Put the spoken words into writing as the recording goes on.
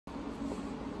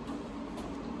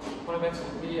Hey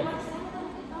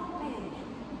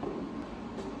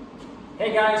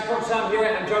guys, Coach Sam here.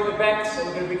 I'm joined with Bex, and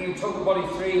we're going to bring you Total Body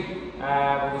 3 with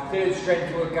the third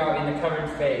strength workout in the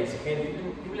current phase. Okay,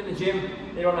 people in the gym,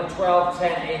 they're on a 12,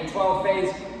 10, 8, 12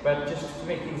 phase, but just to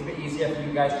make things a bit easier for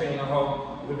you guys training at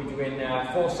home, we're going to be doing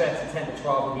 4 sets of 10 to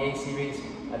 12 in the A series,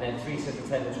 and then 3 sets of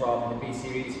 10 to 12 in the B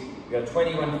series. We've got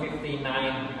 21, 15,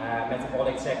 9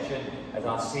 metabolic section as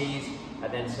our C's,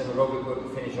 and then some aerobic work to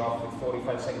finish off with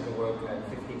 45 seconds of work and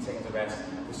 15 seconds of rest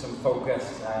with some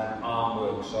focused arm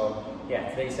work. So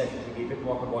yeah, today's session is going to be a bit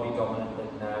more upper body dominant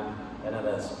than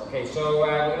others. Okay, so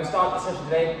we're going to start the session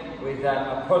today with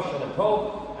a push and a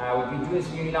pull. We've been doing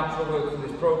some unilateral work through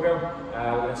this program.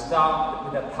 We're going to start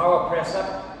with a power press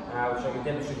up, which I can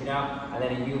demonstrate you now, and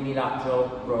then a unilateral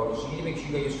row. So you need to make sure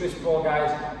you got your Swiss ball,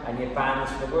 guys, and your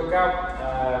bands for the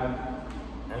workout.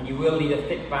 And you will need a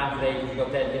thick band today because you've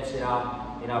got deadlifts in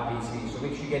our PC. So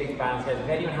make sure you get these bands, guys. If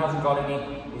anyone hasn't got any,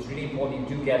 it's really important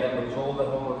you do get them, because all the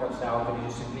home workouts now can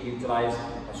just simply utilise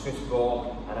a Swiss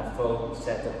ball and a full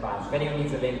set of bands. If anyone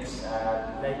needs the links,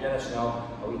 let us know,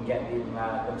 or we can get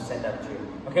them sent out to you.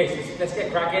 Okay, so let's get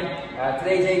cracking.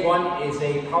 Today's A1 is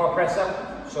a power press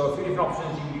up. So a few different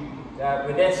options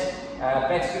with this.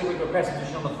 Best suited with your press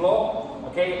position on the floor.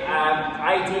 Okay,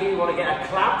 ideally you want to get a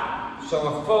clap, so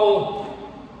a full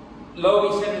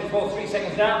low E74, 3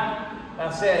 seconds down.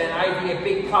 That's it, and ideally a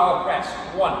big power press.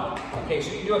 1. Okay,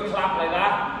 so you do a clap like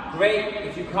that. Great.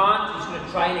 If you can't, you're just going to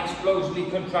try and explosively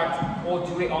contract or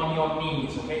do it on your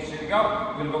knees. Okay, so here we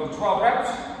go. We're going to go for 12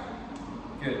 reps.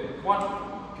 Good. 1.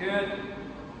 Good.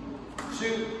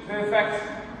 2. Perfect.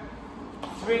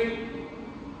 3.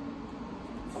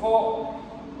 4.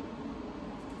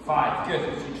 5. Good.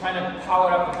 So you're trying to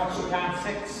power up as much as you can.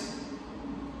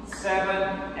 6.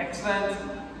 7. Excellent.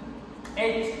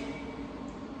 8.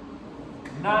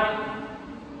 9.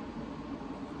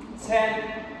 10.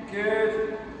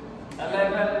 Good.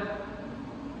 11.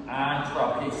 And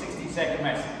 12. Okay, 60-second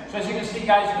rest. So as you can see,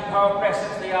 guys, the power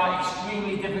presses, they are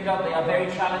extremely difficult. They are very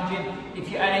challenging. If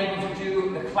you're unable to do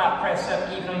the clap press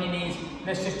up, even on your knees,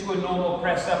 let's just do a normal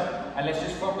press up, and let's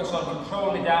just focus on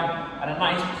controlling it down and a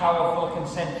nice, powerful,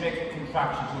 concentric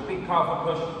contraction. So a big,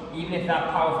 powerful push, even if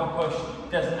that powerful push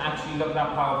doesn't actually look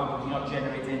that powerful because you're not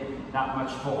generating that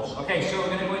much force. Okay, so we're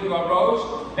going to go into our rows.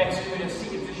 Bex is in a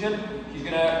seated position. She's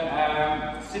going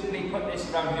to simply put this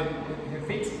around her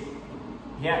feet.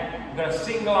 Yeah, we've got a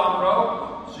single arm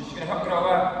row, so she's going to hook it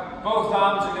over. Both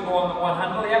arms are going to go on the one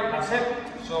handle. Yep, that's it.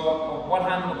 So one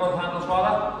handle, both handles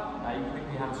rather. You can pick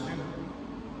your hands too.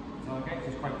 Okay,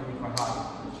 just quite hard.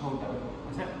 Just hold that.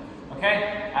 That's it. Okay,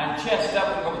 and chest up.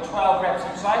 We've got 12 reps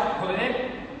each side. Pull it in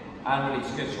and release.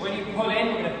 Good. So when you pull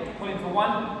in, we're going to pull in for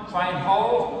 1, try and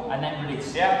hold, and then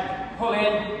release. Yeah. Pull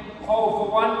in, hold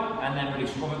for 1, and then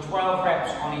release. We're going for 12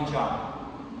 reps on each arm.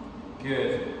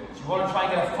 Good. So you want to try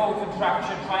and get a full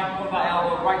contraction. Try and pull that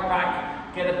elbow right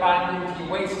back. Get it back into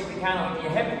your waist if you can, or into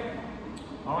your hip.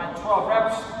 All right, 12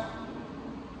 reps.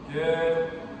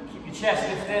 Good. Keep your chest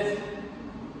lifted.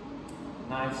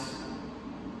 Nice.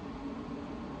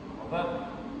 Well done.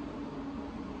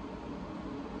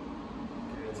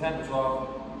 Good. 10 to 12.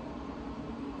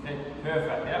 Okay,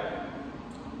 perfect, yeah.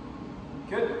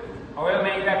 Good. However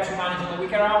many reps you manage on the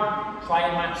weaker arm, try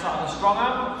and match that on the strong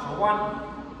arm. So 1,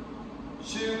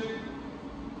 2,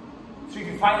 3. If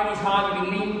you're finding these hard,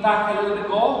 you can lean back a little bit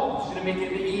more. It's going to make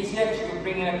it a bit easier because you can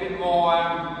bring in a bit more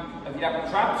of your upper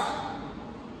traps.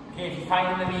 Okay, if you're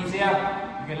finding them easier,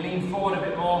 you can lean forward a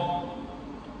bit more.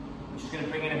 Which is going to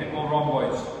bring in a bit more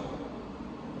rhomboids.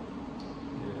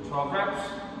 12 reps.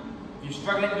 If you're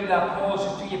struggling to do that pause,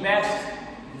 just do your best. If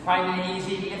you're finding it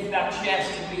easy, lift that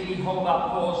chest and really hold that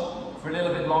pause for a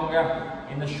little bit longer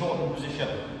in the shortened position.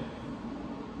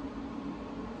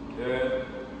 Good.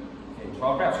 Okay,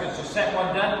 12 reps. Good. So set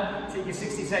 1 done. Take your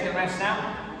 60-second rest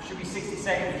now. Should be 60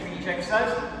 seconds between each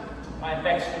exercise. And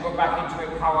Bex is going to go back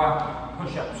into a power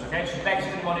push-ups. Okay, so Bex is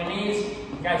going to go on your knees.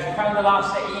 Guys, you found the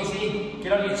last set easy.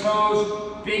 Get on your toes.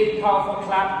 Big, powerful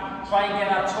clap. Try and get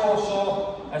our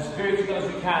torso as vertical as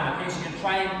we can. Okay, so you can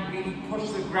try and really push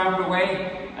the ground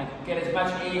away and get as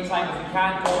much air time as you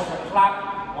can. Go for a clap,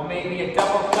 or maybe a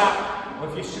double clap, or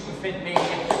if you're super fit, maybe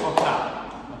a triple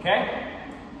clap. Okay?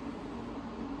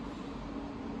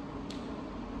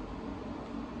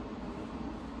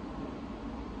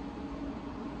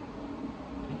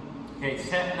 Okay,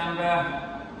 set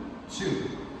number 2.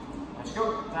 Let's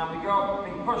go. Down we go.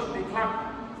 Big push, big clap.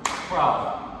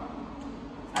 12.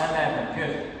 11.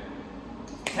 Good.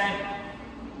 10.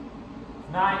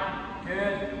 9.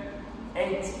 Good.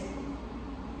 8.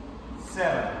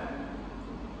 7.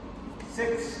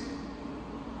 6.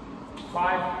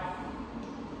 5.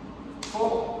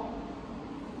 4,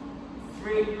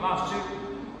 3, last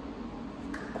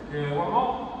 2. Good, one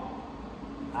more.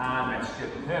 And rest,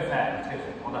 good, perfect, good,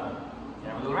 well done.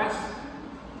 Yeah, a little rest.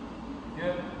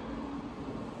 Good.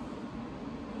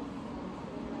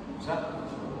 What's that?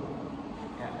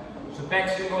 Yeah. So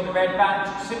Beck's going to go with the red band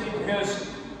simply because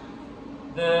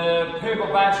the purple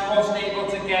badge wasn't able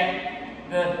to get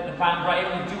the band right.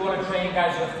 And we do want to train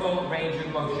guys with a full range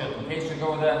of motion. Okay, so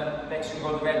go with the Beck's going to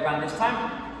go with the red band this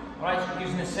time. Alright, so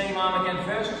using the same arm again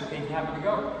first. Okay, you're happy to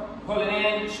go. Pulling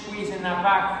in, squeezing that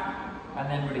back, and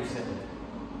then releasing.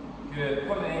 Good.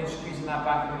 Pulling in, squeezing that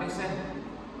back, releasing.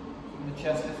 Keeping the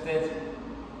chest lifted.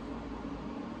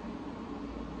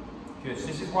 Good. So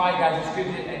this is why, guys, it's good.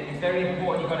 It's very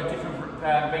important. You've got a different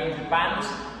range of bands.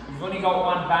 If you've only got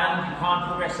one band, you can't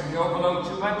progressively overload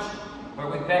too much.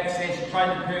 But with Beck says she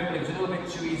tried the purple, it was a little bit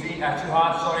too easy, too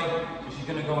hard. Sorry. So she's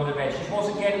going to go with the red. She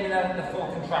wasn't getting the full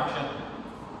contraction.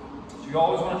 So you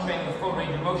always want to train with full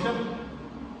range of motion.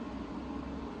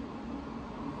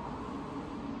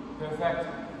 Perfect.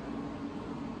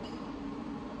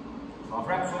 12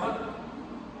 reps on it.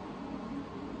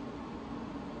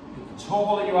 The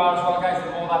taller you are as well, guys,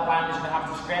 the more that band is going to have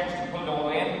to stretch to pull it all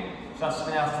in. So that's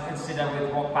something else to consider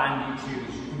with what band you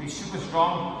choose. You can be super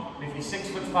strong, but if you're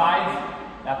 6'5",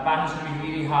 that band is going to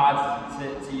be really hard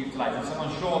to utilise. And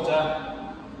someone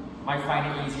shorter might find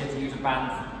it easier to use a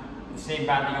band, the same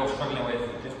band that you're struggling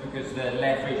with, just because the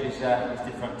leverage is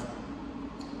different.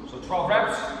 So 12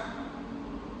 reps.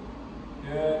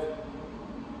 Good.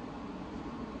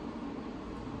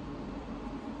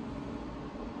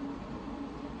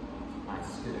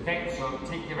 Nice, good. Okay, so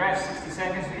take your rest, 60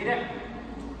 seconds if you need it.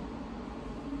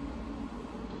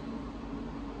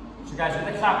 So guys,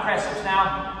 with the clap press-ups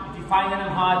now, if you're finding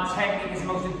them hard, technique is the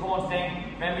most important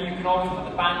thing. Remember, you can always put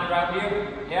the band around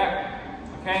you, yeah,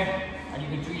 okay? And you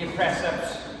can do your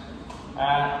press-ups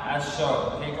as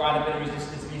so, okay? Go add a bit of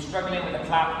resistance. If you're struggling with the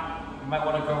clap, you might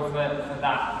want to go for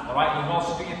that, all right? You can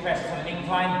also do your press on an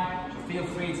incline, so feel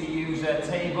free to use a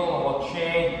table or a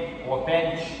chair or a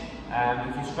bench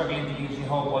if you're struggling to use your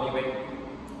whole body weight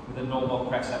with a normal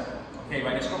press up. Okay,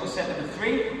 right, let's go to set number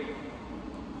 3.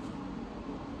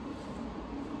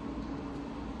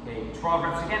 Okay, 12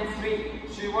 reps again, 3,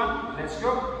 2, 1, let's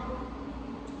go.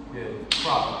 Good,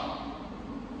 12,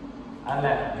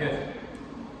 11, good,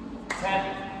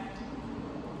 10,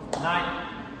 9,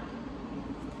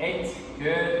 8,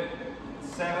 good,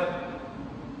 7,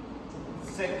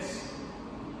 6,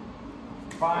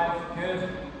 5, good,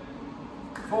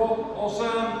 4,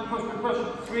 awesome,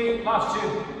 push, 3, last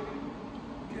 2,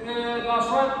 good, last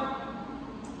one,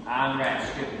 and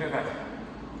rest, good, perfect.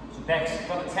 So Beck's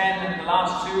got the 10 and the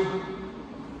last 2,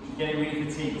 she's getting really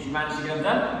fatigued. She managed to get them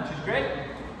done, which is great.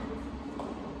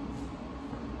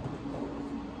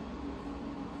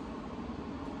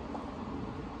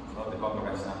 So a bit longer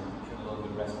rest now. A little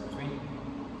bit of rest in between.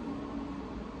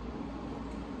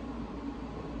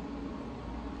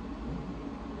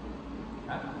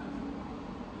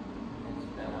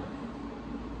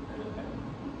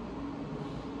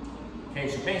 Okay,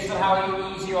 so based on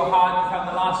how easy or hard you found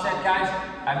the last set, guys,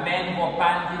 amend what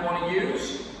band you want to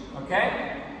use,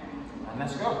 okay? And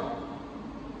let's go.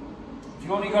 If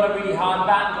you've only got a really hard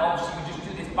band, obviously you just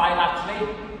do this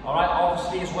bilaterally. Alright,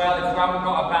 obviously as well, if you haven't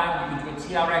got a band, you can do a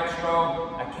TRX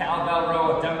row, a kettlebell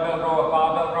row, a dumbbell row, a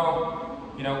barbell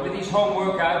row. You know, with these home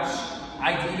workouts,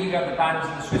 ideally you have the bands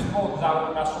in the Swiss ball,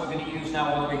 because that's what we're going to use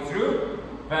now all the way through.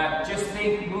 But just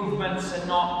think movements and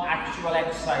not actual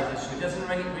exercises. So it doesn't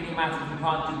really matter if you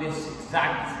can't do this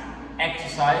exact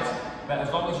exercise, but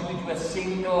as long as you can do a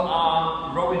single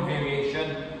arm rowing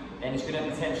variation, then it's going to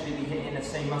potentially be hitting the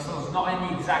same muscles, not in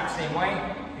the exact same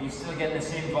way, but you're still getting the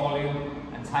same volume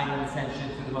and time and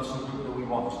attention to the muscle group that we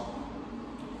want.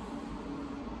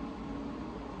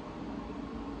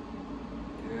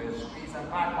 Good, squeeze that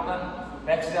back, well done.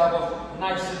 Beck's elbows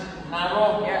nice and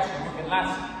narrow, yes, looking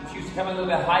last. If she used to come a little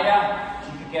bit higher,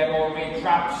 she could get more rear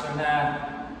traps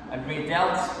and rear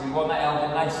delts. We want that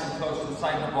elbow nice and close to the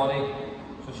side of the body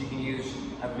so she can use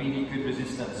a really good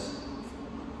resistance.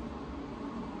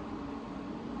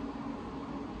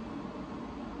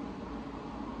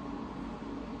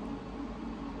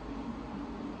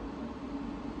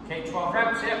 Okay, 12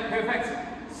 reps, yep, perfect.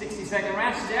 60-second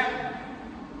rest, yep.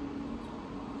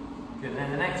 Good,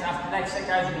 and then after the next set,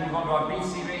 guys, we're going to move on to our B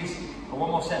series. Got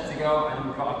one more set to go, and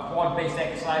we've got a quad-based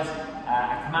exercise,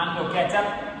 a commando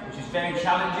get-up, which is very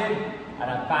challenging, and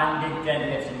a banded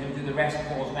deadlift. So we're going to do the rest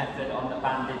pause method on the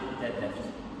banded deadlift.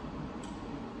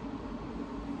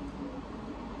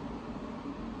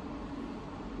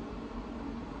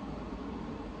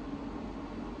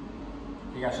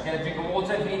 Okay guys, so get a drink of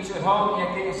water if you need to at home.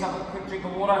 Yeah, get yourself a quick drink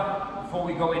of water before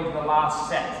we go into the last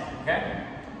set, okay?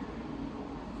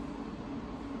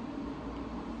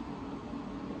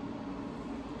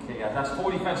 Okay guys, that's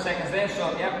 45 seconds there,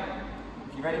 so yeah,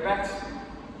 if you're ready, Bex,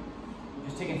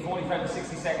 just taking 45 to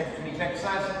 60 seconds between each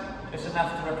exercise, just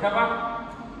enough to recover.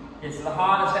 Okay, so the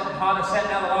harder set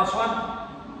now, the last one.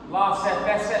 Last set,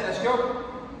 best set, let's go.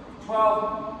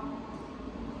 12,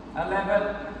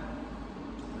 11,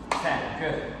 10,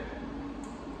 good.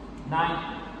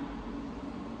 9,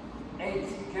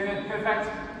 8, good, perfect.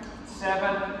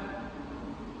 7,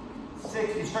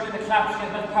 6, you're struggling to clap, get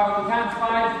as much power as you can.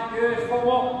 5, good, 4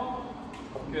 more.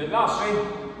 Good, last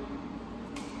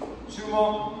 3. 2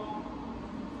 more.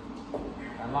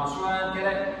 And last one,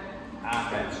 get it.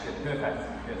 And bench, good,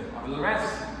 perfect. Good, have a little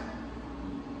rest.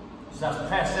 So that's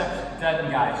press ups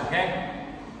done, guys, okay?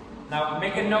 Now,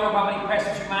 make a note of how many press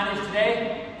ups you managed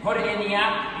today. Put it in the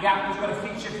app. The app has got a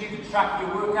feature for you to track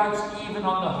your workouts, even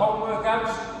on the home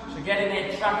workouts. So get in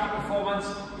there, track your performance.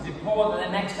 It's important that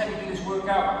the next time you do this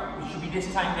workout, which should be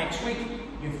this time next week,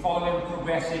 you're following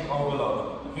progressive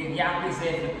overload. Okay, the app is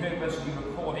there for the purpose of you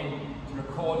recording, to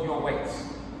record your weights.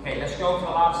 Okay, let's go for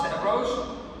the last set of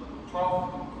rows.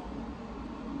 12,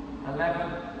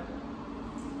 11,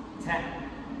 10,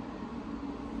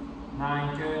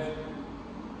 9, good.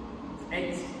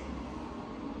 8,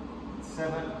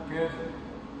 7, good.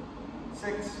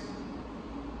 6,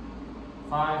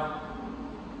 5,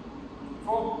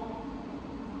 4,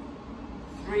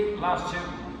 3, last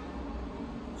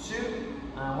 2,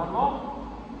 and 1 more,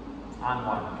 and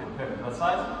 1. Good, perfect. Other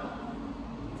side.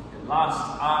 Good.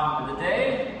 Last arm of the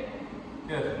day.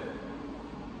 Good.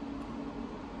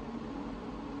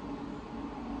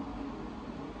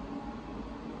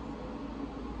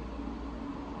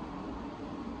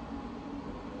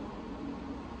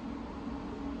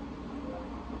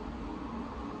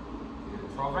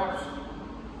 Reps.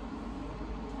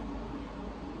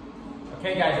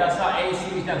 Okay guys, that's our A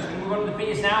series done. So we're going to move on to the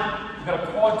B's now. We've got a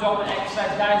quad dominant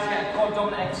exercise, guys. We've got a quad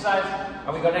dominant exercise,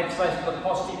 and we've got an exercise for the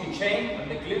posterior chain and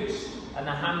the glutes and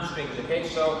the hamstrings. Okay,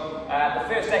 so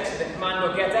the first exercise, the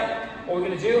commando get up. What we're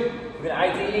going to do, we're going to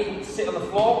ideally sit on the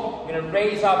floor. We're going to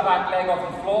raise our back leg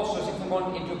off the floor, so as if we're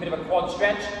going into a bit of a quad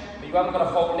stretch, but you haven't got a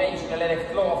whole leg, so you're going to let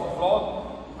it flow off the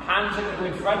floor. Hands are going to go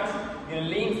in front. You're going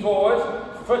to lean forward.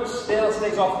 Foot still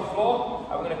stays off the floor,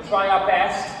 and we're going to try our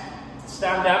best to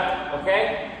stand up,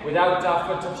 okay, without our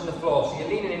foot touching the floor. So you're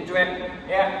leaning into it,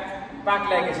 yeah, back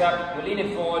leg is up, we're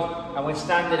leaning forward, and we're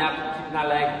standing up, keeping our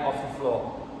leg off the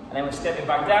floor. And then we're stepping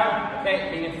back down,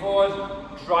 okay, leaning forward,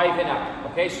 driving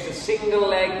up, okay, so it's a single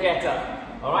leg get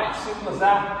up, alright, simple as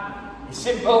that. It's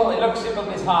simple, it looks simple,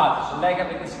 but it's hard. So leg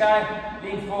up in the sky,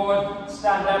 lean forward,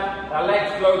 stand up, our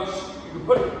leg floats, you can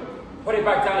put it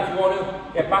back down if you want to,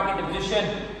 get back into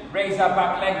position, raise that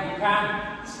back leg if you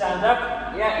can, stand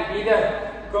up, yeah, you can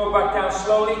either go back down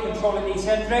slowly, controlling the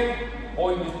eccentric,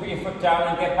 or you can just put your foot down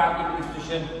and get back into this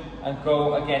position and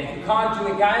go again. If you can't do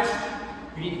it, guys,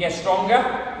 you need to get stronger,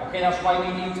 okay, that's why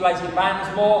we need to utilize your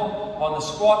bands more on the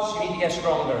squats, you need to get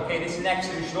stronger, okay, this is an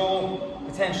exercise you should all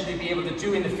potentially be able to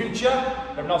do in the future,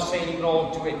 but I'm not saying you can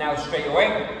all do it now straight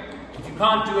away. If you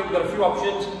can't do it, we've got a few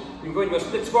options. We can go into a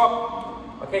split squat.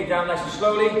 Okay, down nice and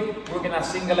slowly, working that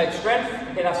single leg strength.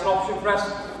 Okay, that's an option for us.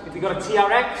 If you've got a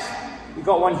TRX, we've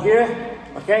got one here.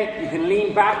 Okay, you can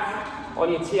lean back on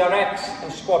your TRX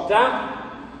and squat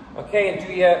down. Okay, and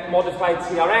do your modified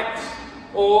TRX.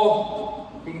 Or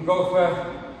you can go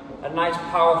for a nice,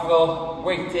 powerful,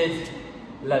 weighted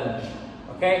lunge.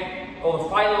 Okay, or the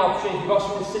final option, if you've got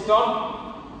something to sit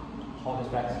on, hold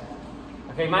this back.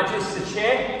 Okay, imagine this is a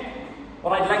chair.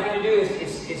 What I'd like you to do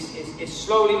is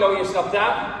slowly lower yourself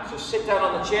down. So sit down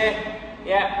on the chair.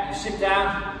 Yeah, you sit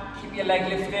down, keep your leg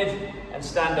lifted, and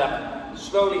stand up.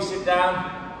 Slowly sit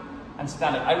down and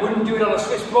stand up. I wouldn't do it on a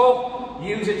Swiss ball.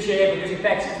 Use a chair, because if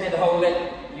Bex is there to hold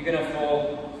it, you're going to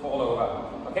fall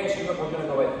over. Okay, so we're going to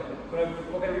go with. We're going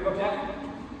to get a Reebok deck.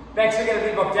 Bex will get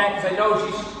a Reebok deck, because I know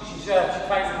she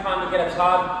finds the commando get ups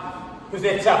hard, because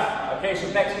they're tough. Okay,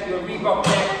 so Bex will do a Reebok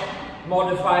deck,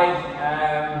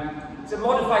 modified. It's a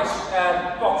modified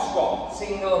box squat,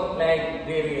 single leg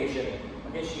variation.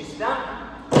 Okay, so you sit down.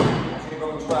 I'm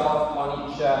going to go 12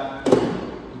 on each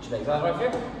leg. Is that right here?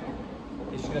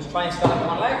 Okay, so you're going to try and stand up on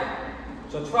one leg.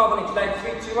 So 12 on each leg.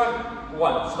 3, 2, 1,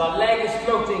 1. So that leg is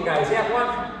floating, guys. Yeah,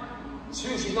 1,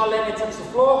 2. She's not letting it touch the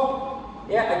floor.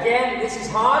 Yeah, again, this is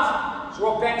hard. So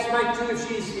what Bex might do if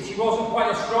she wasn't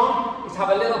quite as strong is have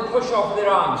a little push off with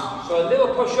her arms. So a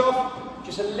little push off,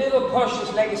 just a little push.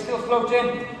 This leg is still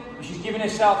floating. She's giving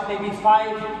herself maybe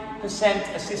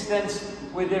 5% assistance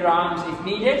with her arms if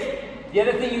needed. The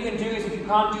other thing you can do is, if you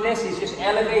can't do this, is just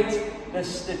elevate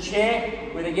the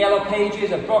chair with a yellow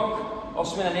pages, a book, or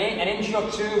something. An inch or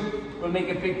two will make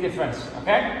a big difference,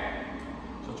 okay?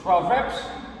 So 12 reps.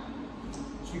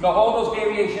 So you've got all those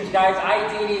variations, guys.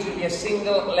 Ideally, it's going to be a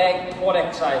single leg quad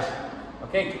exercise.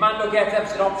 Okay, commando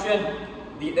get-up's an option.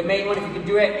 The main one if you can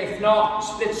do it. If not,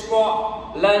 split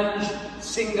squat, lunge,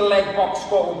 single leg box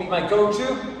squat will be my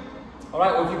go-to.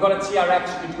 Alright, or if you've got a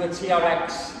TRX, you can do a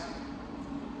TRX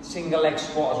single leg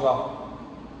squat as well.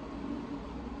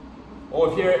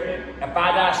 Or if you're a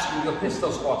badass, you can do a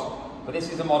pistol squat. But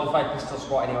this is a modified pistol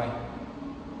squat anyway.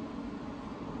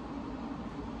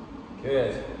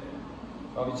 Good.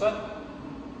 Robinson.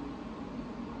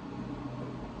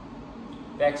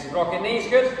 Bex is rocking these,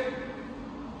 good.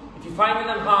 If you're finding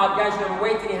them hard, guys, you have a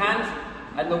weight in your hand,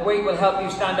 and the weight will help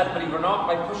you stand up, believe it or not.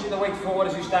 By pushing the weight forward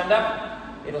as you stand up,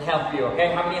 it'll help you, okay?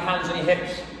 Having your hands on your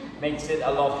hips makes it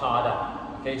a lot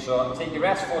harder. Okay, so take your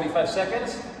rest, 45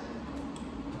 seconds.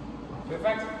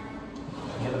 Perfect.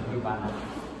 Get the blue band now.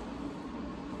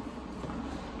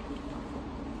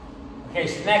 Okay,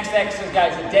 so next exercise,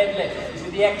 guys, a deadlift. This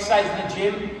is the exercise in the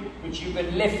gym which you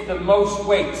can lift the most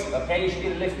weight. Okay, you should be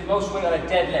able to lift the most weight on a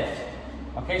deadlift.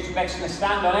 Okay, so Beck's going to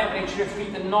stand on it. Make sure your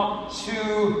feet are not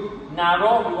too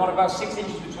narrow. We want about 6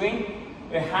 inches between.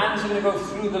 Your hands are going to go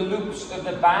through the loops of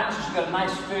the band, so she's got a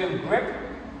nice firm grip.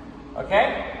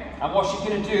 Okay, and what she's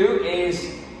going to do is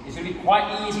it's going to be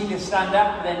quite easy to stand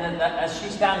up. Then as she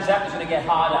stands up, it's going to get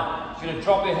harder. She's going to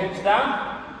drop her hips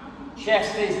down.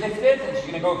 Chest stays lifted, and she's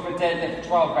going to go for a deadlift for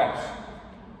 12 reps.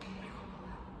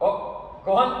 Oh,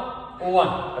 go on.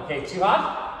 1. Okay, too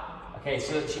hard? Okay,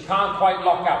 so she can't quite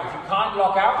lock out. If you can't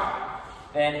lock out,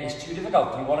 then it's too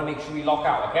difficult. You want to make sure you lock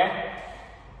out, okay?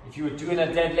 If you were doing a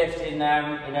deadlift in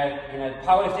a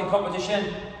powerlifting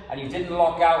competition and you didn't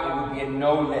lock out, it would be a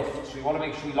no lift. So you want to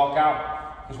make sure you lock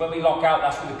out, because when we lock out,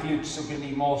 that's when the glutes are going to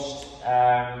be most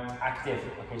active.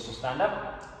 Okay, so stand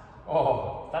up.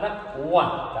 Oh, stand up.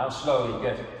 1. Down slowly.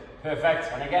 Good.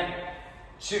 Perfect. And again.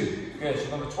 2. Good. So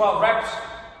number 12 reps.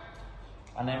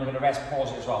 And then we're going to rest,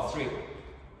 pause it as well. 3.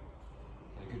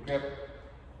 Good grip.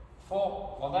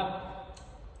 4. Well done.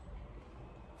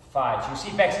 5. So you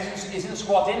see Bex isn't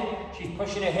squatting. She's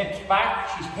pushing her hips back.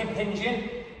 She's hip hinging.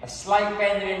 A slight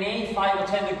bend in her knee, 5 or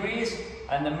 10 degrees.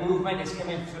 And the movement is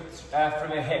coming from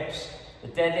her hips. The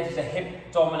deadlift is a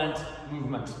hip dominant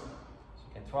movement. So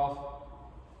get 12.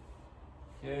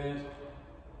 Good.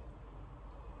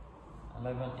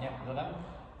 11, yeah, 11.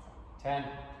 10,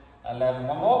 11,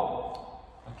 one more.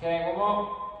 Okay, one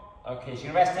more. Okay, so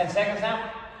you're going to rest 10 seconds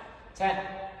now. 10,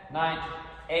 9,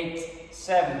 8,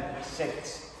 7,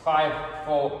 6, 5,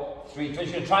 4, 3, 2. You're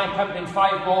going to try and pump in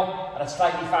 5 more at a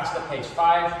slightly faster pace.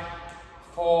 5,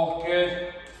 4,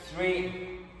 good.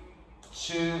 3,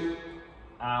 2,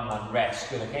 and 1. Rest,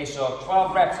 good. Okay, so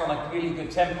 12 reps on a really good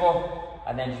tempo,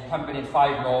 and then just pumping in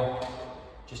 5 more.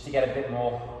 Just to get a bit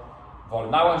more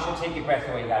volume. Now I want you to take your breath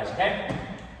away, guys, okay?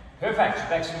 Perfect. So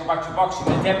next, go back to boxing.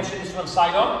 I'm going to demonstrate this one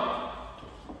side on.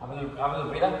 Have a little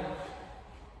breather.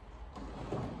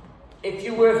 If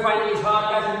you were finding these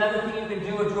hard, guys, another thing you can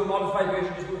do, or do a modified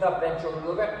version, just move that bench over a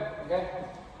little bit, okay?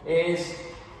 Is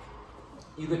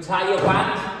you could tie your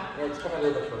band. Yeah, just come a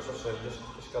little bit closer, so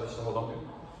just got this to hold on to.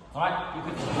 Alright? You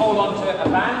could hold on to a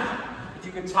band, but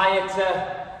you could tie it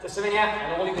to something here,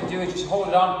 and all you can do is just hold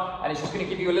it on, and it's just going to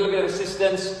give you a little bit of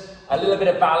assistance, a little bit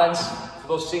of balance for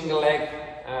those single leg.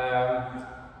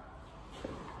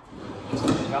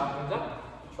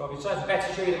 So besides, better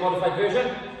to show you the modified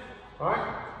version. Alright?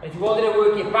 And if you wanted to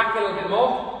work your back a little bit more,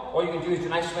 all you can do is do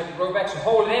an isometric row back. So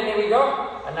hold it in, there we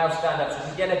go, and now stand up. So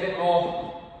you get a bit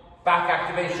more back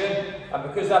activation, and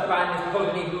because that band is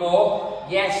pulling even more,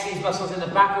 yes, these muscles in the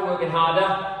back are working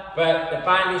harder, but the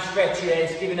band is stretchier,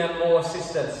 it's giving them more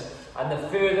assistance. And the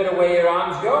further away your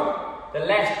arms go, the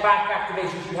less back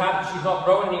activation you have because she's not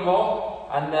rowing anymore,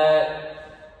 and the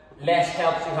less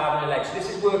help you have in her legs. So this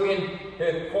is working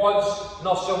her quads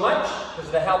not so much because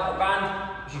of the help of the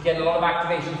band, because you get a lot of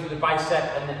activation through the bicep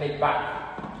and the mid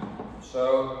back.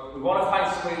 So we want to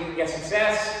find somewhere you can get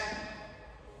success,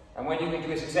 and when you can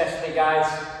do it successfully, guys,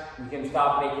 you can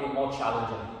start making it more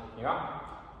challenging. You know?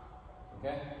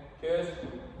 Okay? Good.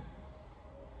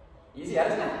 Easy,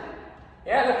 isn't it?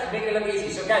 Yeah, look, make it look easy.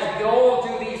 So guys, we can all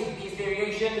do these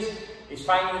variations. It's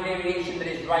finding the variation that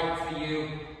is right for you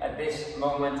at this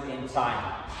moment in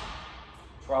time.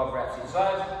 12 reps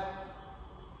inside.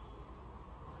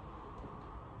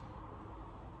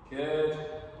 Good.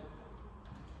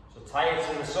 So tie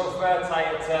it to the sofa,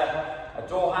 tie it to a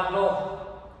door handle.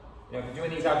 You know, if you're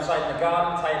doing these outside in the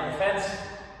garden, tie it to the fence.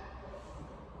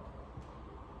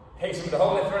 Pace them with the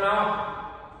whole lift for an hour.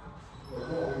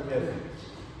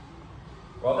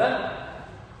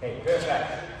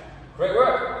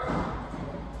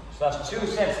 that's 2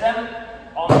 sets then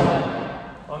on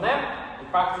them.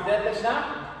 We're back to deadlifts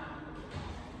now.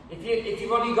 If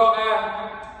you've only got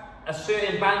a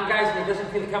certain band, guys, and it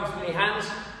doesn't feel comfortable in your hands,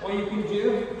 all you can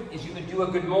do is you can do a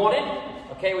good morning.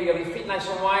 Okay, where you have your feet nice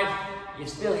and wide, you're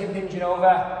still hip hinging over,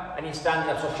 and you're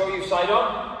standing up. So I'll show you side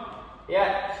on.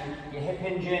 Yeah, so you're hip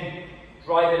hinging,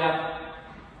 driving up.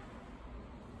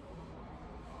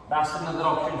 That's another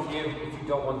option for you if you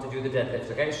don't want to do the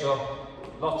deadlift. Okay, so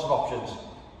lots of options.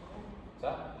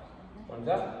 One's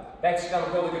up. Next, we're going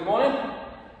to call the good morning.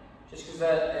 Just because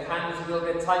the hand is a little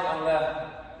bit tight on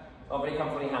the, not very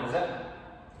comfortable in your hands,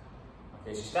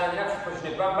 Okay, so standing up, so pushing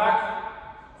your bum back.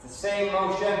 It's the same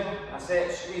motion. That's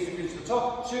it. Squeeze the glutes to the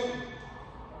top. 2.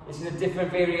 This is a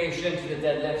different variation to the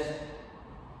deadlift.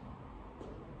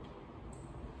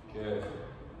 Good.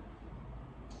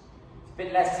 It's a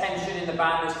bit less tension in the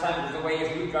band this time because the way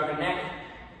it's looped around your neck.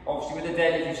 Obviously, with the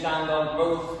deadlift, you stand on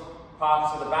both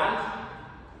parts of the band.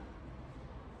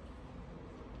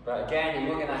 But again,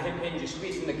 you're working that hip hinge, you're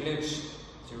squeezing the glutes.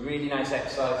 It's a really nice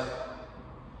exercise.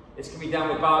 This can be done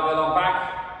with barbell on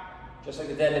back, just like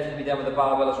the deadlift can be done with the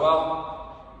barbell as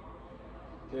well.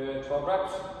 Good, 12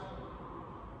 reps.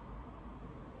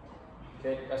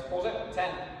 Okay, let's pause it.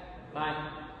 10, 9,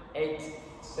 8,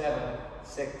 7,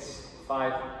 6,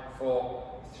 5,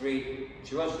 4, 3,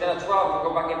 2, 1. So then at 12,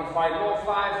 we'll go back in for 5 more.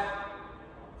 5,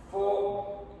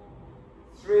 4,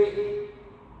 3,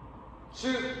 2,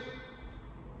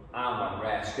 and 1.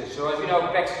 Rest. Good. So as you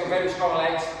know, Beck's got very strong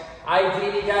legs.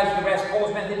 Ideally, guys, with the rest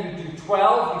pause method, you do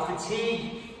 12. You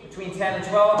fatigue between 10 and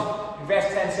 12. You rest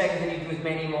 10 seconds, and you do as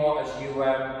many more as you can.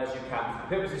 For the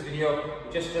purpose of this video,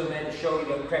 we're just filming it to show you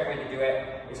the correct way to do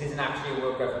it. This isn't actually a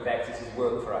workout for Bex. This is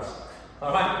work for us.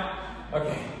 All right?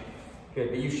 Okay. Good.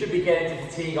 But you should be getting to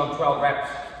fatigue on 12 reps,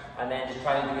 and then just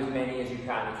try and do as many as you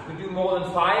can. If you can do more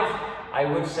than 5, I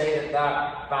would say that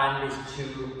that band is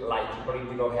too light. You probably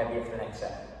need to go heavier for the next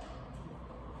set.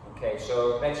 Okay,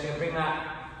 so Beck's going to bring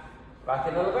that back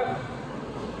in a little bit.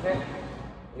 Okay,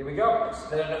 here we go.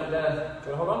 Do you want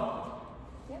to hold on?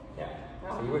 Yeah.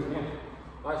 So you with me?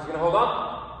 Nice, you're going to hold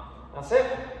on. That's it.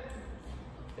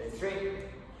 Okay, 3,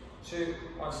 2,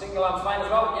 1. Single arm's fine as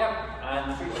well. Yeah.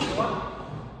 And 3, 2, 1.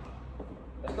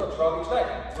 Let's go. 12 each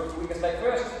leg. Go to the weakest leg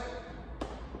first.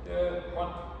 Good.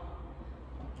 1,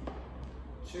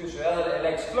 2. So the other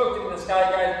leg's floating in the sky,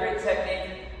 guys. Great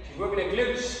technique. She's working her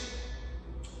glutes,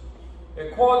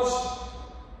 your quads,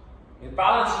 your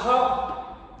balance as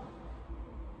well.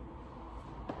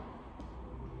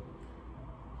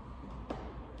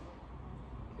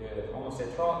 Good. Almost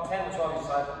at 12, 10 or 12 each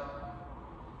side.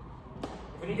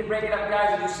 If we need to break it up,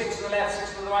 guys, we do 6 on the left,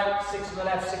 6 on the right, 6 on the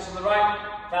left, 6 on the right.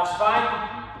 That's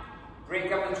fine.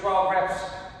 Break up the 12 reps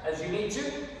as you need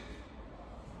to.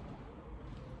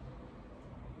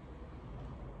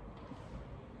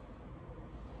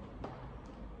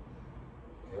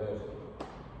 Good.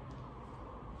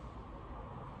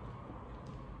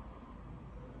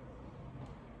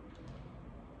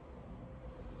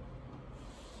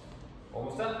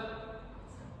 Almost done.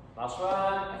 Last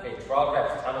one. Okay, 12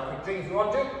 reps. Have a quick drink if you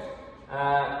want to.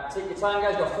 Take your time,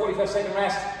 guys. Got 45-second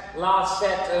rest. Last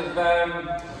set of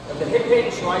the hip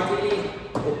hinge. So ideally,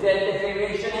 the deadlift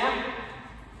variation here.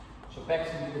 So Beck's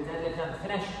going to do the deadlift at the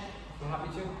finish. If you're happy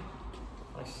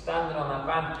to. Nice standing on that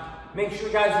band. Make sure,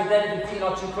 guys, your deadlift feet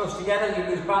not too close together. You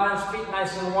lose balance. Feet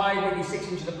nice and wide, maybe 6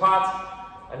 inches apart.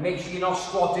 And make sure you're not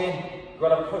squatting. You've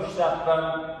got to push that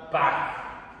bum back.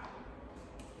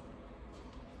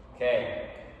 Okay,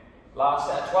 last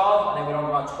set at 12, and then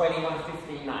we're on to our 21,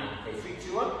 15, 9. Okay, 3,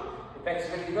 2, 1. If Beck's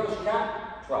ready to go, she can.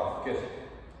 12, good.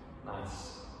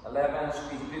 Nice. 11,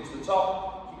 squeeze the glutes to the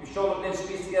top. Keep your shoulder blades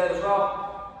squeezed together as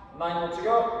well. 9 more to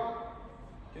go.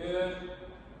 Good.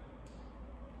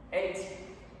 8.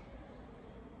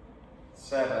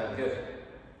 7, good.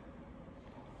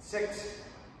 6.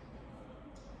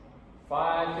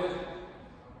 5, good.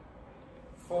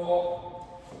 4.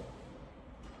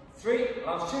 3,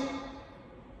 last 2.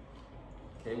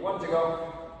 Okay, 1 to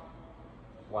go.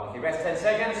 1. Okay, rest 10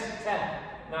 seconds. 10,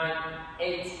 9,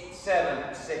 8,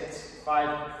 7, 6,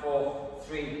 5, 4,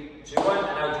 3, 2, 1. And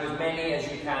now do as many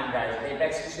as you can, guys. Okay,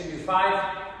 Bex is going to do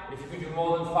 5. But if you can do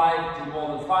more than 5, do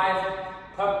more than 5.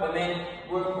 Pump them in.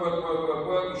 Work, work, work, work,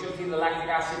 work. You should feel the lactic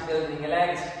acid building in your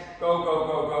legs. Go, go,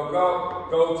 go, go, go.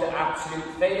 Go to absolute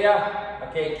failure.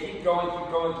 Okay, keep going, keep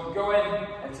going, keep going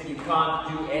until you can't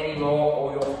do any more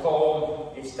or your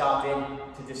foam is starting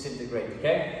to disintegrate,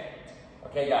 okay?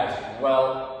 Okay, guys,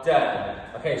 well done.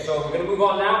 Okay, so we're going to move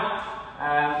on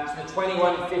now to the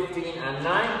 21, 15, and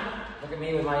 9. Look at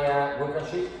me with my workout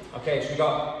sheet. Okay, so we've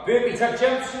got burpee tuck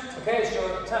jumps. Okay,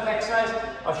 so tough exercise.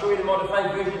 I'll show you the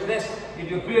modified version of this. You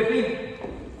do a burpee,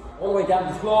 all the way down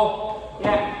to the floor,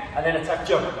 yeah, and then a tuck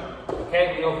jump.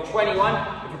 Okay, we go for 21.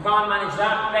 If you can't manage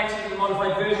that, next to the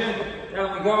modified version,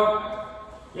 down we go.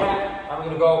 Yeah, and we're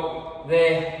going to go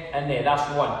there and there. That's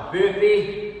the one.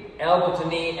 Burpee, elbow to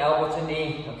knee,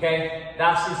 okay?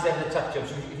 That's instead of the tuck jump.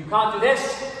 So if you can't do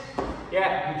this,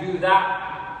 yeah, you do that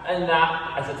and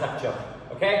that as a tuck jump,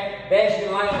 okay? Then she's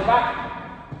going to lie on her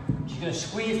back. She's going to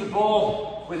squeeze the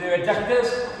ball with her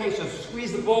adductors. Okay, so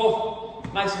squeeze the ball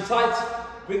nice and tight.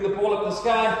 Bring the ball up the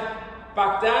sky,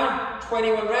 back down,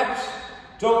 21 reps.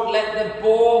 Don't let the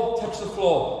ball touch the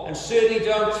floor, and certainly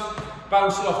don't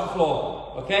bounce it off the floor.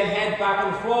 Okay, head back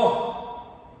on the floor.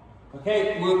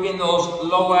 Okay, working those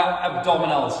lower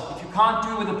abdominals. If you can't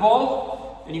do it with the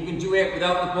ball, then you can do it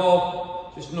without the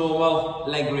ball, just normal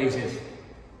leg raises.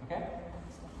 Okay?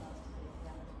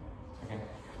 Okay.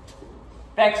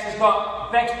 Bex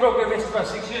broke her wrist about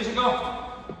 6 years ago.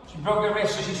 She broke her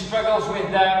wrist, so she struggles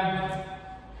with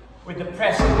the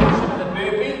pressing motion of the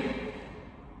burpee.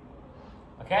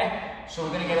 Okay, so we're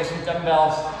going to get her some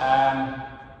dumbbells,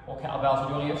 or kettlebells, what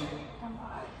do you want to use?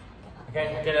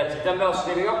 Okay, get her some dumbbells, so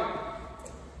there we go.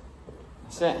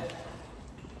 That's it.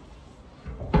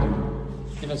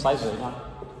 Different sizes, huh?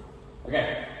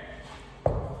 Okay,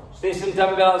 so there's some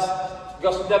dumbbells. We've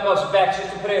got some dumbbells for Bex,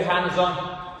 just to put her hands on.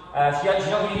 She's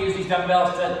not going to use these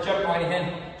dumbbells to jump or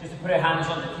anything, just to put her hands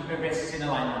on to keep her wrists in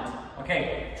alignment.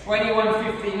 Okay,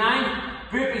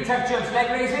 21:59, burpee tuck jumps, leg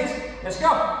raises. Let's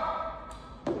go.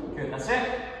 Good, that's it.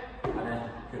 And then,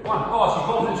 good. One. Oh, she's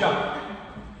going for the jump.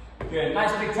 Good,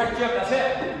 nice big tuck jump, that's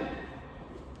it.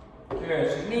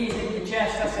 Good, so knees into your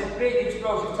chest, that's it. Big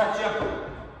explosive tuck jump.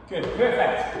 Good,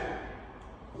 perfect.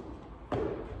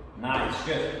 Nice,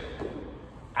 good.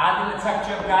 Adding the tuck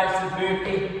jump, guys, to the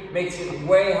burpee makes it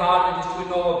way harder than just doing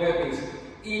normal burpees.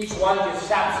 Each one just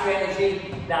saps your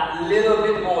energy that little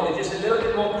bit more. They're just a little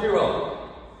bit more cruel.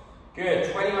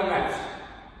 Good, 21 reps.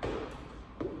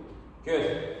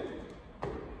 Good.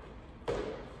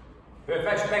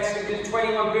 Perfect. Next, we're going to do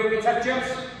 21 burpee tuck jumps.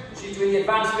 She's doing the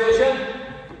advanced version.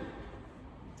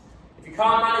 If you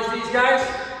can't manage these guys,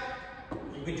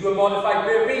 you can do a modified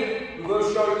burpee. We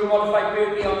will show you a modified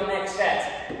burpee on the next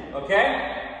set.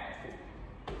 Okay?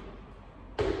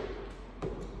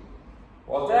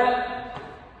 Well done.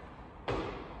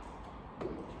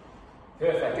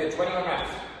 Perfect, good, 21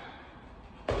 reps.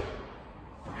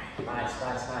 Nice.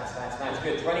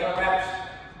 Good, 21 reps.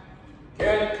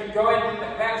 Good, keep going,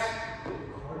 reps.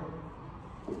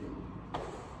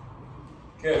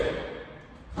 Good.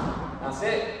 That's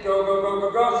it.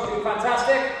 Go. She's doing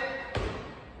fantastic.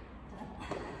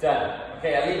 Done.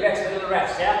 Okay, I'll leave Bex for a little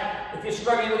rest, yeah? If you're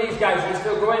struggling with these guys and you're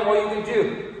still going, what you can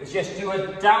do is just do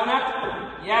a down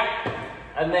up, yeah?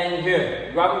 And then here.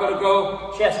 You haven't got to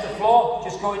go chest to floor,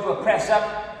 just go into a press up.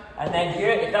 And then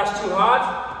here, if that's too hard,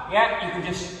 yeah, you can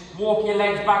just walk your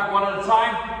legs back one at a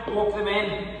time, walk them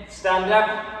in, stand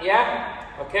up, yeah?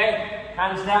 Okay,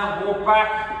 hands down, walk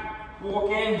back, walk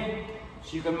in,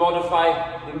 so you can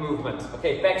modify the movement.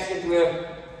 Okay, Bex into a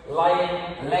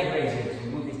lying leg raises.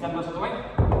 Move these dumbbells out of the way.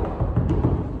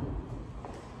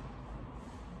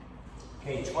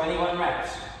 Okay, 21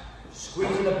 reps.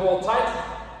 Squeezing the ball tight.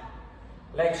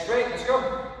 Legs straight, let's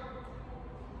go.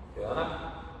 Good on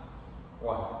up.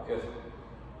 One, good.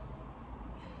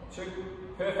 Two,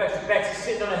 perfect. So Bex is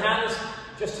sitting on her hands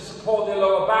just to support the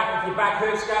lower back. If your back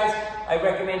hurts, guys, I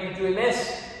recommend you doing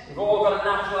this. We've all got a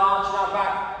natural arch in our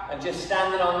back, and just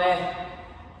standing on there,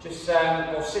 just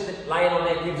or sitting, lying on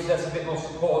there gives us a bit more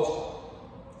support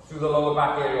through the lower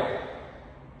back area.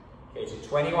 Okay, so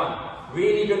 21.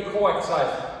 Really good core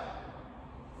exercise.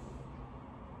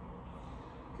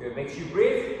 Good, make sure you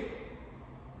breathe.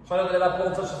 Try not to let that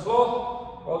ball touch the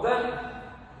floor. Well done.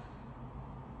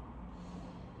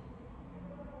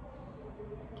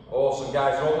 Awesome,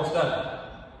 guys, you're almost done.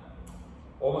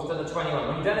 Almost done the 21.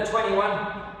 When you've done the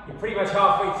 21, you're pretty much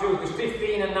halfway through, because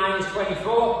 15 and 9 is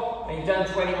 24, and you've done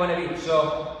 21 of each.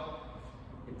 So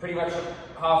you're pretty much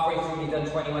halfway through and you've done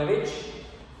 21 of each.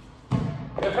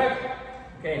 Perfect.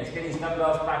 Okay, let's get these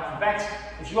dumbbells back to Bex.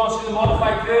 If you want to do the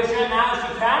modified version now, as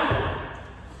you can.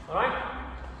 Alright?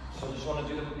 So you just want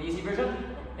to do the easy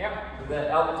version? Yep, with the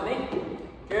elbow to knee.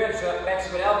 Good, so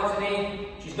Bex with elbow to knee.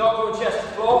 She's not going chest to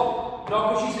floor,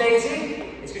 not because she's lazy,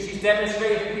 it's because she's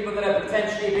demonstrating for people that are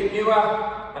potentially a bit newer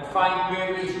and find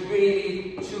burpees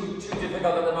really too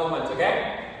difficult at the moment,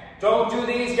 okay? Don't do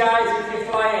these guys if you're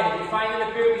flying. If you're finding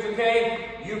the burpees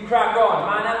okay, you crack on,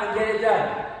 man up and get it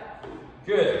done.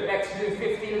 Good, Bex do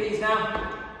 15 of these now.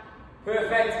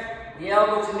 Perfect. The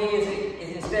elbow to knee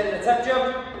is instead of the tuck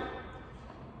jump.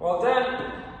 Well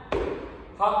done.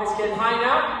 Heart rate's getting high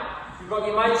now. If you've got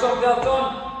your Mitron belt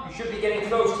on, you should be getting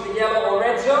close to the yellow or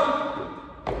red zone.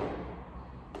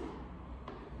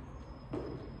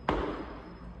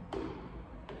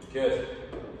 Good.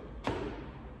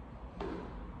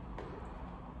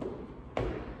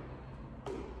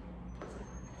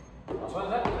 Last one,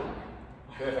 is that?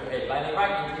 Perfect. Okay, line it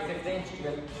right into your 15.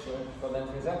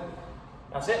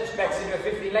 That's it. Just back to your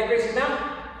 15 leg races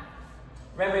now.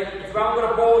 Remember, if you haven't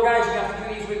got a ball, guys, you have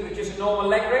to do these with just a normal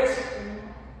leg race.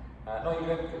 No, you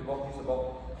don't. Use the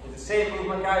ball. It's the same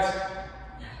movement, guys.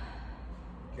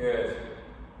 Good.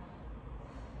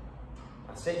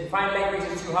 That's it. If you find leg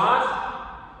races too hard,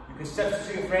 you can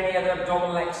substitute for any other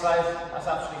abdominal exercise. That's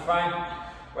absolutely fine.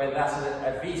 Whether that's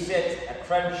a V-sit, a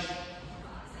crunch,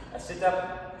 a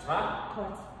sit-up.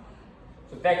 Huh?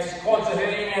 So Beck's quads are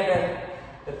hurting here.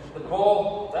 The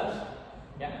ball. Done?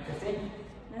 Yeah, 15?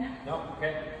 No?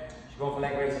 Okay. She's going for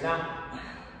leg raises now.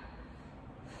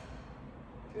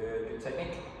 Good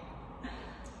technique.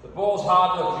 The ball's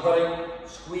hard, look, you've got to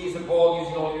squeeze the ball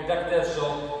using all your adductors,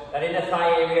 so that inner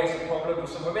thigh area is a problem for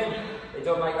some women. They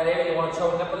don't like that area, they want to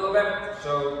tone it up a little bit.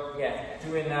 So yeah,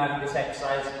 doing this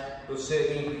exercise will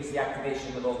certainly increase the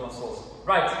activation of those muscles.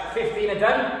 Right, 15 are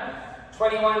done,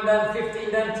 21 done,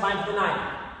 15 done, time for the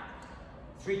 9.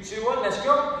 3, 2, 1, let's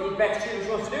go. Lead back to what she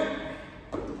wants to do.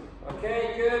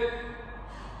 Okay, good.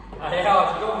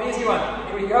 Yeah, go for the easy one.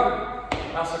 Here we go.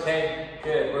 That's okay.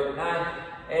 Good. We're at 9,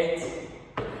 8,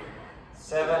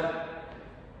 7.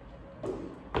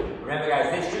 Remember,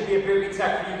 guys, this should be a burpee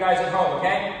tuck for you guys at home,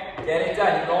 okay? Get it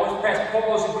done. You can always press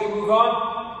pause if we move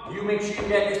on. You make sure you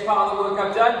get this part of the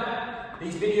workout done.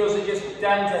 These videos are just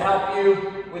done to help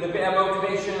you with a bit of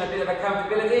motivation and a bit of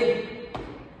accountability.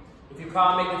 If you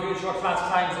can't make the virtual class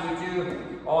times that we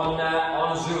do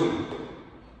on Zoom.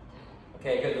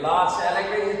 Okay, good. Last set of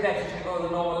leg raises. Next, you're going to go with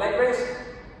the normal leg raise.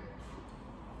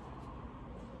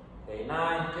 Okay,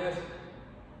 9, good.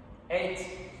 8,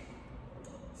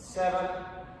 7,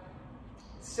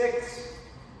 6,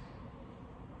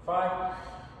 5,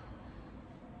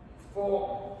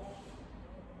 4,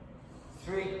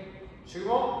 3, 2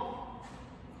 more.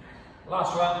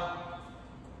 Last one.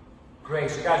 Great.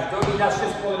 So guys, don't need that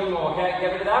Swiss ball anymore, okay?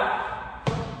 Get rid of that.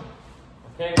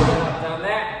 Okay, we'll put that down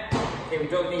there. Okay, we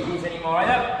don't need these anymore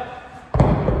either.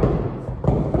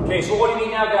 Okay, so what do you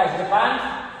need now, guys? With a band,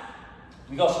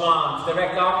 we got some arms,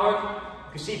 direct arm work.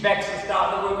 You can see Bex at the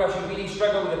start of the workout, she really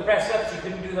struggled with the press-ups. She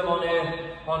couldn't do them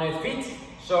on her feet.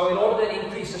 So in order to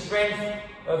increase the strength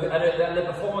and the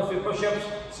performance with push-ups,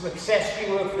 some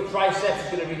accessory work for the triceps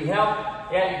is going to really help.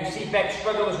 Yeah, you can see Bex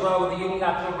struggle as well with the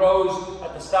unilateral rows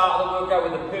at the start of the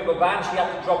workout with the purple band. She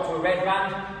had to drop to a red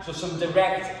band. So some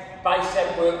direct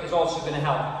bicep work is also going to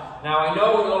help. Now I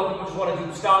know a lot of people just want to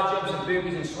do star jumps and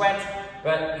burpees and sweat,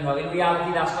 but you know, in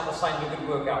reality that's not the sign of a good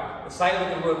workout. The sign of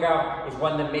a good workout is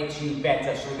one that makes you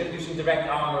better. So we're going to do some direct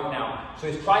arm work now. So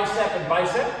it's tricep and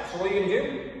bicep. So what are you going to do?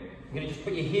 You're going to just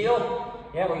put your heel,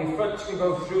 yeah, where your foot's going to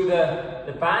go through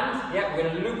the band. Yeah, we're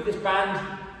going to loop this band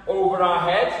over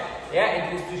our head, yeah,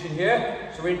 into this position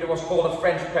here. So we're into what's called a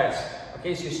French press.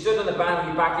 Okay, so you stood on the band with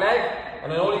your back leg,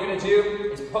 and then all you're going to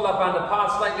do is pull that band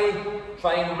apart slightly,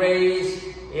 try and raise,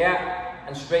 yeah,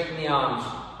 and straighten the arms.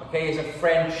 Okay, it's a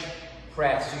French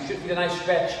press. So you should feel a nice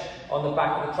stretch on the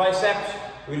back of the triceps.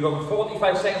 We're going to go for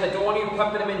 45 seconds. I don't want you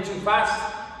pumping them in too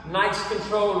fast. Nice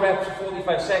controlled reps for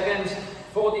 45 seconds.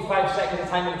 45 seconds of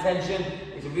time and attention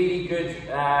is a really good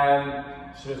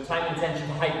sort of time and attention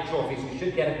for hypertrophy. So you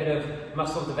should get a bit of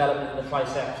muscle development in the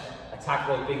triceps. Attack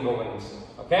those bingo wings.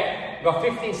 Okay? We've got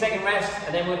 15-second rest,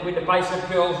 and then we're with the bicep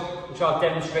curls, which I'll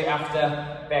demonstrate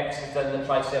after Bex has done the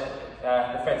tricep,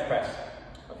 the French press.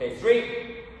 Okay,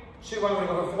 3, 2, 1, we're going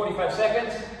to go for 45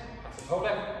 seconds. That's it, hold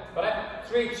it. Got it?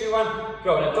 3, 2, 1,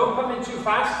 go. Now don't pump in too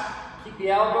fast. Keep the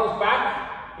elbows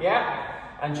back. Yeah?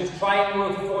 And just try and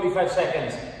work for 45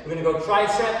 seconds. We're going to go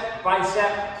tricep,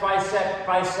 bicep, tricep,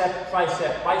 bicep,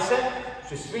 tricep, bicep.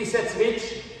 So it's 3 sets of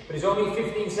each, but it's only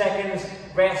 15 seconds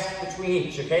rest between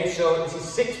each, okay? So this is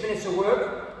 6 minutes of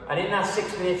work, and in that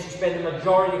 6 minutes you spend the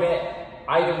majority of it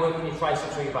either working your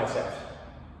triceps or your biceps.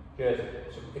 Good.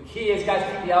 So the key is, guys,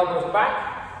 keep the elbows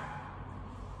back.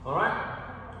 Alright?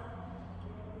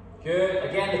 Good.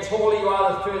 Again, the taller you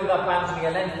are, the further that band's going to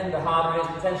get lengthened, the harder it is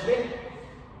potentially.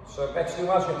 So back to the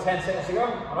well, so 10 seconds to go.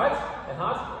 Alright? And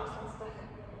hard.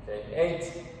 Okay,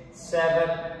 8,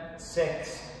 7,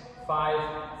 6, 5,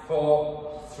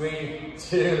 4, 3,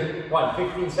 2, 1.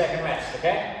 15-second rest,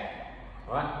 okay?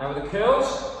 Alright, now with the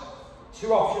curls,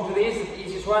 2 options with these. The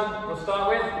easiest one we'll start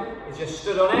with is just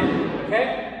stood on it,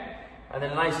 okay? and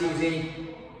then a nice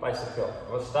easy bicep curl.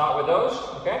 We'll start with those,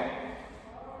 okay?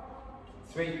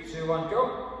 3, 2, 1,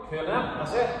 go. Curl it up,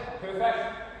 that's it,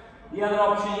 perfect. The other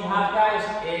option you have, guys,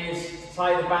 is to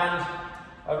tie the band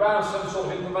around some sort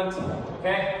of implement,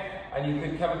 okay? And you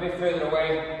could come a bit further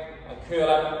away and curl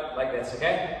up like this,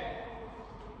 okay?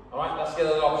 Alright, that's the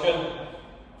other option.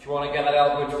 If you want to get that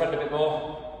elbow in front a bit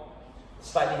more,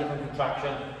 slightly different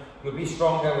contraction. You'll be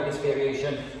stronger with this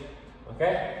variation,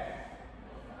 okay?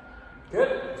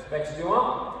 Good, expect to do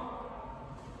one.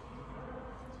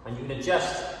 And you can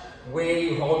adjust where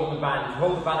you hold the band. If you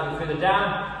hold the band a bit further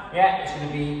down, yeah, it's going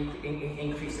to be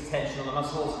increase the tension on the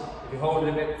muscles. If you hold it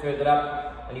a bit further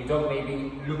up and you don't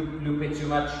maybe loop it too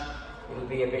much, it'll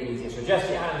be a bit easier. So adjust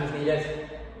your hands as needed.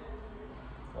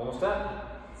 Almost done.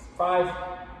 5,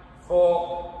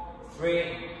 4,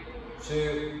 3,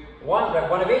 2, 1. Grab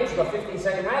one of each. You've got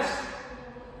 15-second rest.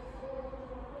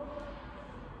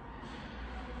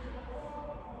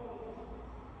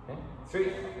 Okay.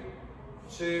 3,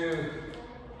 2,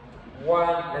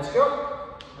 1. Let's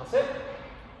go. That's it.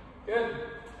 Good.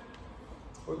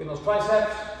 Working those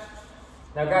triceps.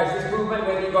 Now, guys, this movement,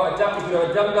 whether you've got a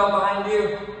dumbbell behind you,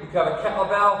 you could have a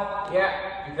kettlebell,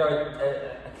 yeah, you could have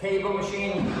a cable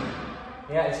machine.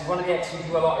 Yeah, it's one of the exercises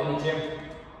we do a lot in the gym.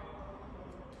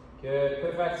 Good,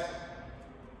 perfect.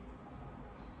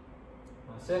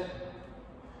 That's it.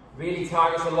 Really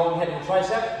targets the long head of the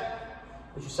tricep,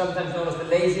 which is sometimes known as the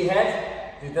lazy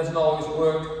head, because it doesn't always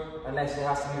work unless it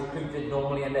has to be recruited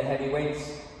normally under heavy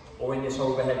weights or in this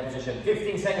overhead position.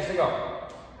 15 seconds to go.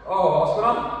 Oh, what's going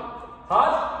on?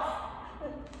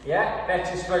 Hard? Yeah,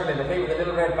 Bex is struggling, okay, with a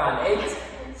little red band. 8,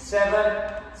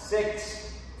 7,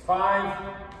 6, 5,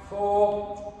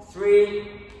 4,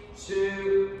 3,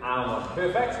 2, and 1.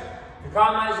 Perfect. If you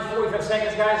can't manage the 45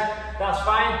 seconds, guys, that's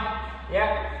fine.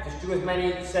 Yeah, just do as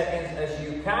many seconds as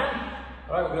you can.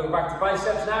 All right, we're going to go back to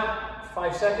biceps now.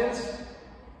 5 seconds.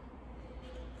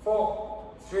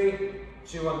 4, 3,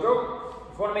 2, 1, go.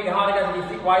 If you want to make it harder, guys, with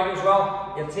your feet wider as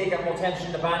well, you'll take up more tension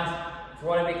in the band. If you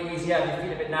want to make it easier, your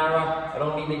feet a bit narrower, and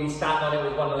only maybe stand on it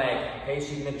with one leg. Okay,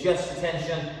 so you can adjust the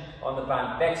tension on the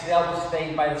band. Bex's elbows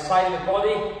staying by the side of the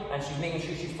body, and she's making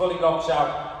sure she fully locks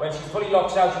out. When she fully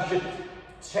locks out, she should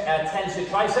tense her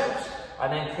triceps,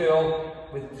 and then curl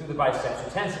through the biceps. So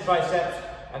tense the triceps,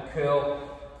 and curl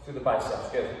through the biceps.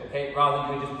 Good, okay, rather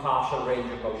than doing just partial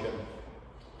range of motion.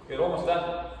 Good, almost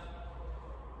done.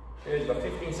 Good, you've got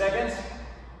 15 seconds.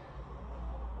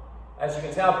 As you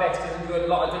can tell, Bex doesn't do a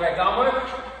lot of direct arm work.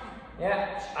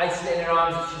 Yeah, isolating her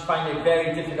arms, she's finding it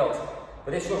very difficult.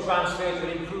 But this will transfer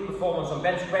to an improved performance on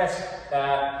bench press,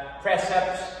 press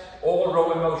ups, all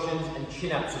rowing motions, and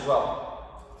chin ups as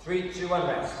well. 3, 2, 1,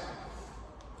 rest.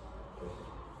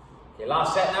 Okay,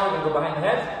 last set now, we're going to go behind the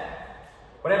head.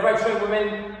 Whenever I train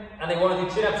women and they want to do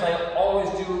chin ups, I always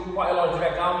do quite a lot of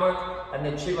direct arm work, and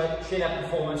the chin up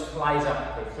performance flies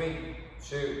up. Okay, 3,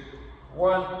 2,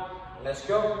 1. Let's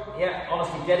go. Yeah,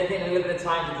 honestly, dedicating a little bit of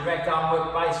time to direct arm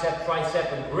work, bicep,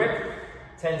 tricep, and grip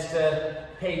tends to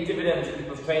pay dividends in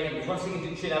people's training. Because once you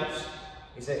can do chin-ups,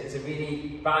 it's a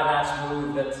really badass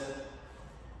move that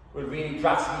will really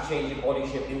drastically change your body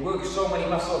shape. It works so many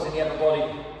muscles in the upper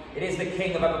body. It is the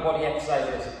king of upper body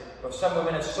exercises. But some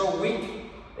women are so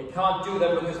weak, they can't do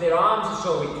them because their arms are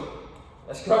so weak.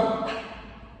 Let's go.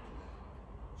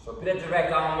 So a bit of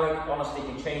direct arm work, honestly,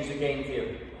 can change the game for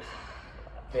you.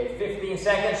 Okay, 15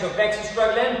 seconds. So Bex is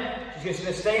struggling. She's just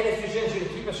going to stay in this position. She's going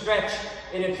to keep a stretch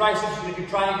in her triceps. She's going to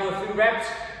try and do a few reps,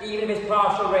 even if it's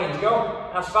partial range. Go.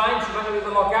 That's fine. She's not going to do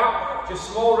the lockout.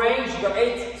 Just small range. You've got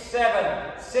 8,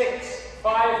 7, 6,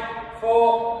 5,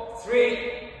 4,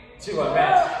 3, 2, 1.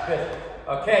 Rest. Good.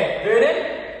 Okay,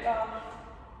 burning.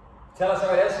 Tell us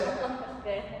how it is.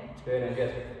 Burning.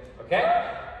 Good.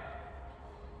 Okay.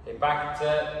 Okay, back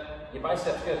to your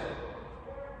biceps. Good.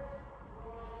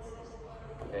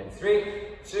 Okay, 3,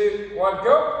 2, 1,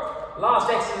 go. Last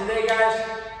exercise of the day, guys.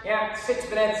 Yeah, 6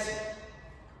 minutes.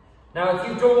 Now, if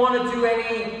you don't want to do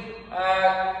any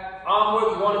arm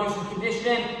work, you want to do some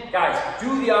conditioning, guys,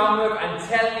 do the arm work. I'm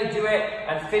telling you, do it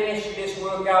and finish this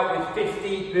workout with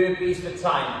 50 burpees for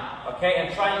time. Okay,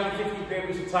 and try and do 50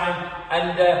 burpees for time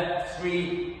under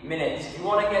 3 minutes. If you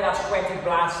want to get that sweaty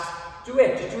blast, do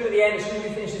it. Just do it at the end as soon as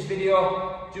you finish this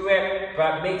video. Do it,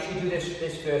 but make sure you do this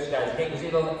first, guys, okay? Because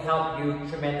it'll help you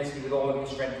tremendously with all of your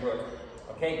strength work.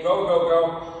 Okay, go, go,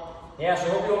 go. Yeah, so I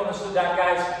hope you all understood that,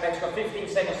 guys. Next, got 15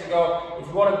 seconds to go. If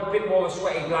you want a bit more of a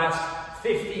sweaty blast,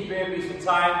 50 burpees for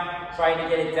time, trying to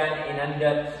get it done in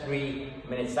under 3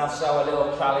 minutes. That's our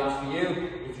little challenge for you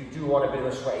if you do want a bit of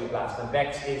a sweaty blast. And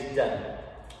Bex is done.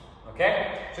 Okay?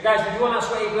 Okay? So guys, if you want that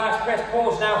sweaty blast, press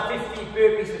pause now, 50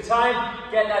 burpees for time.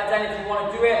 Get that done if you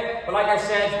want to do it. But like I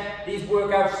said, these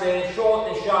workouts, they're short,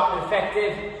 they're sharp, and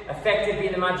effective. Effective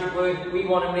being the magic word. We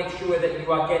want to make sure that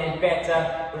you are getting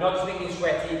better. We're not just making you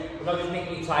sweaty, we're not just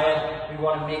making you tired. We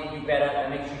want to make you better and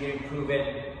make sure you're improving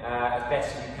as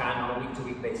best as you can on a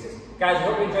week-to-week basis. Guys, I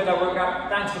hope you enjoyed that workout.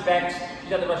 Thanks to Bex. She's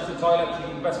had to rush to the toilet. She's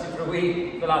been busted for a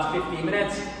wee for the last 15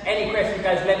 minutes. Any questions,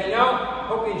 guys, let me know.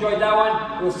 Hope you enjoyed that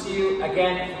one. We'll see you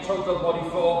again for Total Body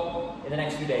 4 in the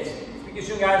next few days. Speak to you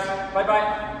soon, guys.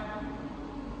 Bye-bye.